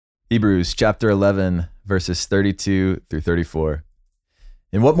Hebrews chapter 11, verses 32 through 34.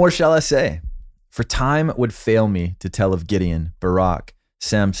 And what more shall I say? For time would fail me to tell of Gideon, Barak,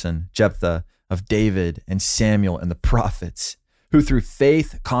 Samson, Jephthah, of David and Samuel and the prophets, who through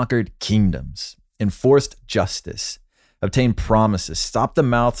faith conquered kingdoms, enforced justice, obtained promises, stopped the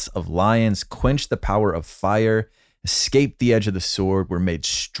mouths of lions, quenched the power of fire, escaped the edge of the sword, were made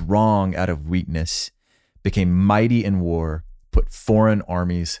strong out of weakness, became mighty in war, put foreign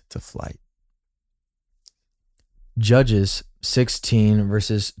armies to flight. Judges 16,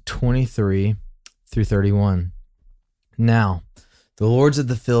 verses 23 through 31. Now, the lords of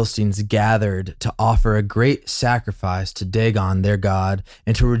the Philistines gathered to offer a great sacrifice to Dagon, their god,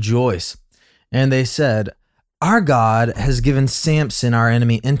 and to rejoice. And they said, "Our God has given Samson, our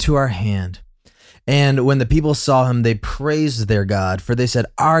enemy, into our hand." And when the people saw him, they praised their God, for they said,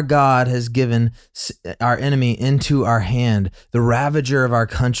 "Our God has given our enemy into our hand, the ravager of our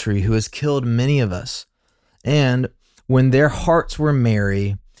country, who has killed many of us." And when their hearts were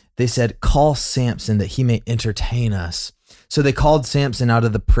merry, they said, "Call Samson that he may entertain us." So they called Samson out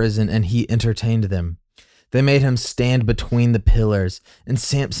of the prison, and he entertained them. They made him stand between the pillars. And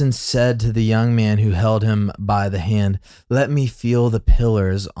Samson said to the young man who held him by the hand, "Let me feel the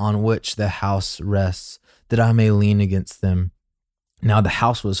pillars on which the house rests, that I may lean against them." Now the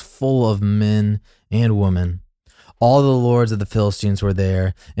house was full of men and women. All the lords of the Philistines were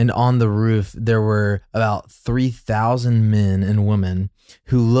there, and on the roof there were about 3,000 men and women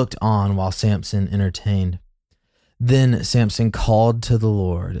who looked on while Samson entertained. Then Samson called to the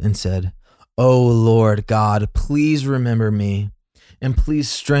Lord and said, "O Lord God, please remember me, and please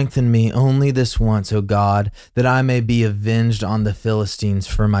strengthen me only this once, O God, that I may be avenged on the Philistines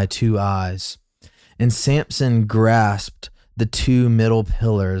for my 2 eyes." And Samson grasped the 2 middle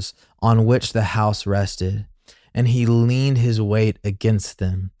pillars on which the house rested, and he leaned his weight against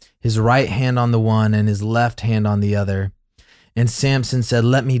them, his right hand on the one and his left hand on the other. And Samson said,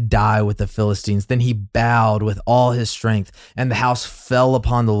 "Let me die with the Philistines." Then he bowed with all his strength, and the house fell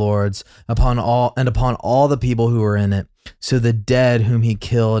upon the lords, upon all the people who were in it. So the dead whom he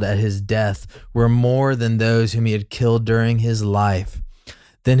killed at his death were more than those whom he had killed during his life.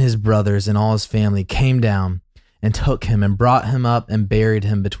 Then his brothers and all his family came down and took him and brought him up and buried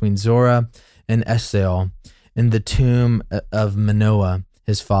him between Zorah and Eshtaol in the tomb of Manoah,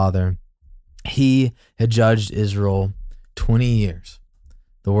 his father. He had judged Israel 20 years.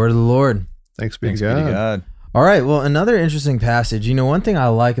 The word of the Lord. Thanks be to God. All right. Well, another interesting passage. You know, one thing I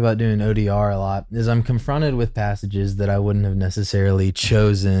like about doing ODR a lot is I'm confronted with passages that I wouldn't have necessarily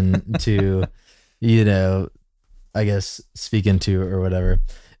chosen to, I guess, speak into or whatever.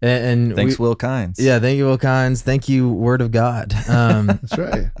 And Thanks, Will Kynes. Yeah. Thank you, Will Kynes. Thank you, Word of God. That's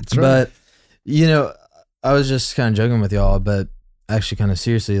right. That's right. But, I was just kind of joking with y'all, but actually kind of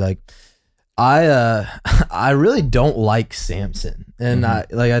seriously, like, I really don't like Samson, and I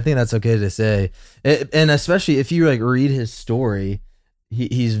think that's okay to say, and especially if you read his story,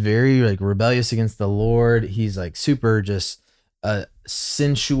 he's very rebellious against the Lord. He's super just a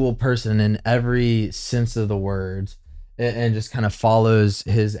sensual person in every sense of the words, and just kind of follows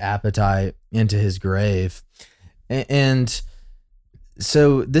his appetite into his grave. And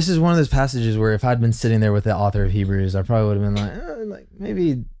so this is one of those passages where if I'd been sitting there with the author of Hebrews, I probably would have been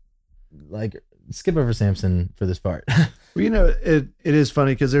maybe skip over Samson for this part. Well, it is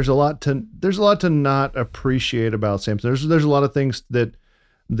funny because there's a lot to not appreciate about Samson. There's a lot of things that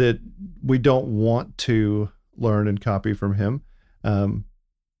we don't want to learn and copy from him. The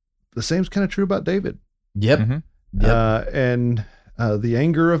same's kind of true about David. Yep. Mm-hmm. Yep. And the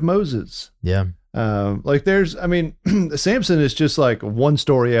anger of Moses. Yeah. Samson is just one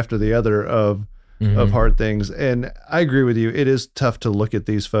story after the other of hard things. And I agree with you. It is tough to look at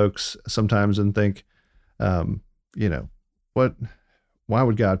these folks sometimes and think, why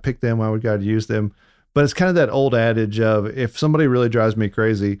would God pick them? Why would God use them? But it's kind of that old adage of, if somebody really drives me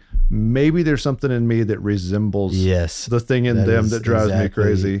crazy, maybe there's something in me that resembles the thing in them that drives me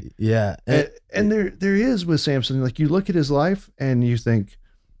crazy. Yeah. And there is with Samson, you look at his life and you think,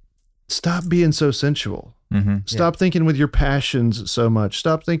 stop being so sensual. Mm-hmm. Stop thinking with your passions so much.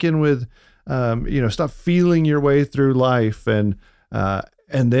 Stop thinking with, stop feeling your way through life. And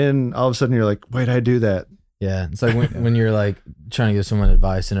then all of a sudden you're like, wait, I do that. Yeah. It's like when you're trying to give someone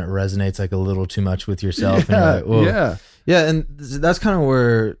advice and it resonates a little too much with yourself. Yeah, and you're yeah. Yeah. And that's kind of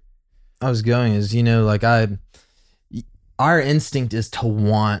where I was going is, our instinct is to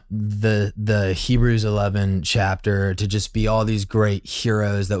want the Hebrews 11 chapter to just be all these great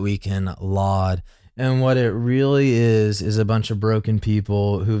heroes that we can laud. And what it really is a bunch of broken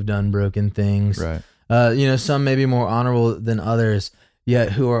people who've done broken things. Right. Some may be more honorable than others.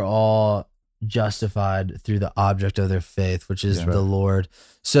 yet who are all justified through the object of their faith, which is the Lord.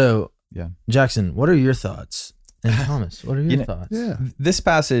 So, Jackson, what are your thoughts? And Thomas, what are your thoughts? Yeah. This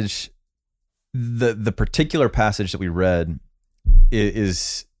passage, the particular passage that we read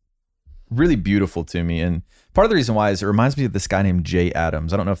is really beautiful to me. And part of the reason why is it reminds me of this guy named Jay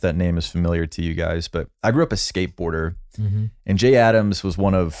Adams. I don't know if that name is familiar to you guys, but I grew up a skateboarder. And Jay Adams was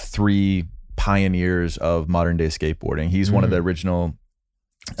one of 3 pioneers of modern day skateboarding. He's one of the original.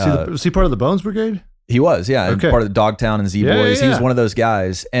 Was he part of the Bones Brigade? He was, yeah. Okay. And part of the Dogtown and Z-Boys. He was one of those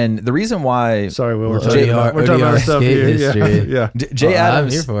guys. And the reason why... Sorry, we're talking about stuff here. Yeah. Jay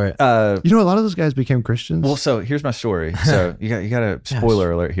Adams... I'm here for it. A lot of those guys became Christians. Well, so here's my story. So you got a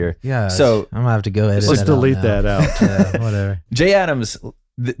spoiler alert here. Yeah. So I'm going to have to go ahead and let's delete that out. Yeah, whatever. Jay Adams,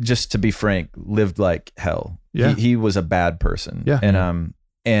 just to be frank, lived like hell. Yeah. He was a bad person. Yeah.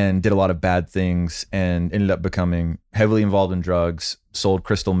 And did a lot of bad things and ended up becoming heavily involved in drugs, sold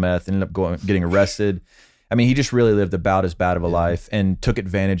crystal meth, ended up getting arrested. I mean, he just really lived about as bad of a life and took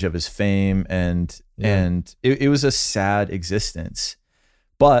advantage of his fame and it was a sad existence.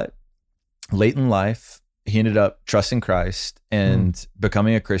 But late in life, he ended up trusting Christ and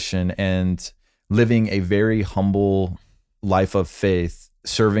becoming a Christian and living a very humble life of faith,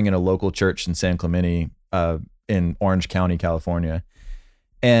 serving in a local church in San Clemente in Orange County, California.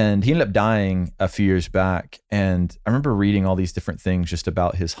 And he ended up dying a few years back. And I remember reading all these different things just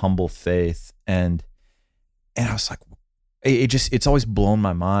about his humble faith. And I was like, it's always blown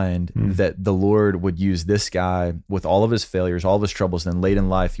my mind that the Lord would use this guy with all of his failures, all of his troubles. And then late in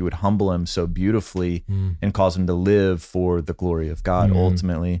life, he would humble him so beautifully and cause him to live for the glory of God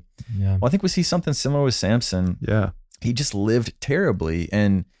ultimately. Yeah. Well, I think we see something similar with Samson. Yeah. He just lived terribly.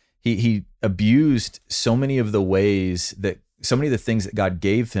 And he abused so many of the ways that, so many of the things that God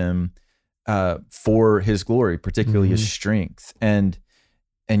gave him for his glory, particularly his strength. And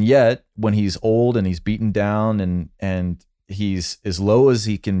yet when he's old and he's beaten down and he's as low as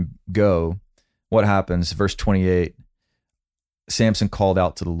he can go, what happens? Verse 28, Samson called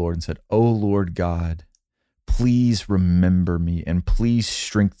out to the Lord and said, "O Lord God, please remember me and please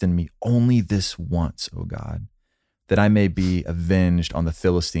strengthen me only this once, O God, that I may be avenged on the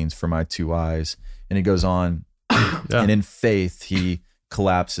Philistines for my 2 eyes." And he goes on. And in faith, he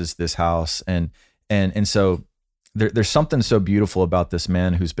collapses this house. And so there's something so beautiful about this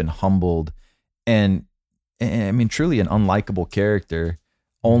man who's been humbled and I mean, truly an unlikable character,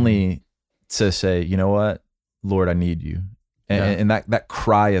 only to say, you know what, Lord, I need you. And that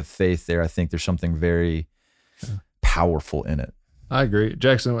cry of faith there, I think there's something very powerful in it. I agree.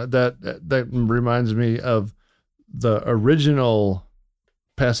 Jackson, that reminds me of the original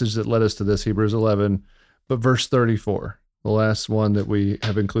passage that led us to this, Hebrews 11, but verse 34, the last one that we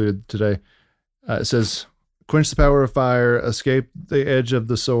have included today, it says, "Quench the power of fire, escape the edge of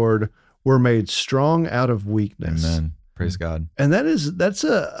the sword, were made strong out of weakness." Amen. Praise God. And that's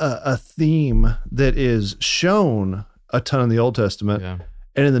a theme that is shown a ton in the Old Testament. Yeah.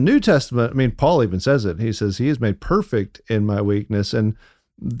 And in the New Testament, I mean, Paul even says it. He says, "He is made perfect in my weakness." And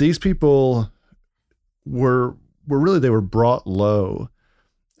these people were really, they were brought low.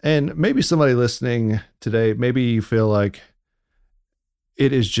 And maybe somebody listening today, maybe you feel like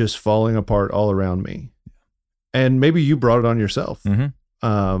it is just falling apart all around me. And maybe you brought it on yourself.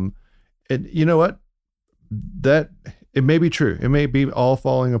 And you know what? That it may be true. It may be all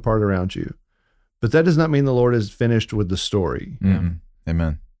falling apart around you, but that does not mean the Lord is finished with the story.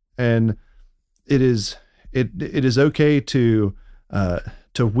 Amen. And it is okay to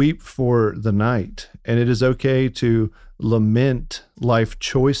weep for the night, and it is okay to lament life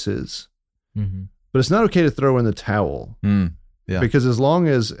choices, but it's not okay to throw in the towel. Because as long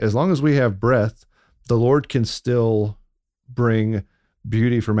as we have breath, the Lord can still bring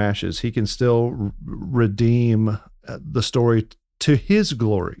beauty from ashes. He can still redeem the story to His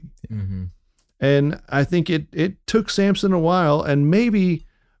glory. And I think it took Samson a while, and maybe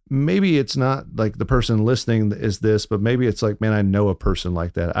it's not like the person listening is this, but maybe it's like, man, I know a person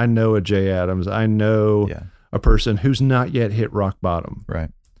like that. I know a Jay Adams. I know a person who's not yet hit rock bottom.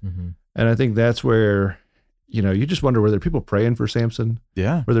 Right. And I think that's where, you just wonder, were there people praying for Samson?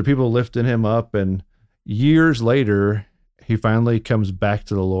 Yeah. Were there people lifting him up? And years later, he finally comes back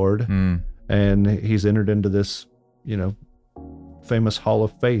to the Lord, and he's entered into this, famous hall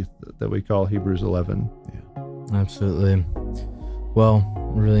of faith that we call Hebrews 11. Yeah, absolutely. Well,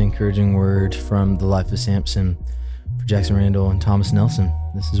 really encouraging word from the life of Samson. For Jackson Randall and Thomas Nelson,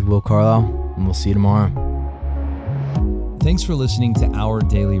 this is Will Carlisle, and we'll see you tomorrow. Thanks for listening to Our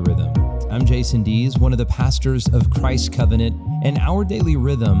Daily Rhythm. I'm Jason Dees, one of the pastors of Christ Covenant, and Our Daily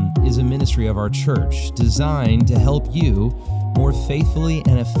Rhythm is a ministry of our church designed to help you more faithfully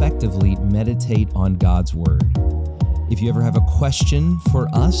and effectively meditate on God's Word. If you ever have a question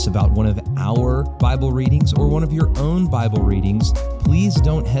for us about one of our Bible readings or one of your own Bible readings, please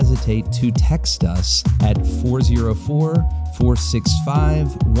don't hesitate to text us at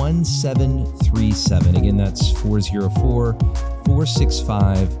 404-465-1737. Again, that's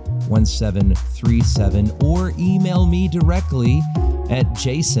 404-465-1737, or email me directly at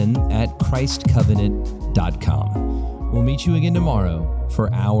jason@christcovenant.com. We'll meet you again tomorrow for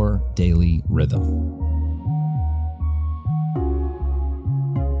Our Daily Rhythm.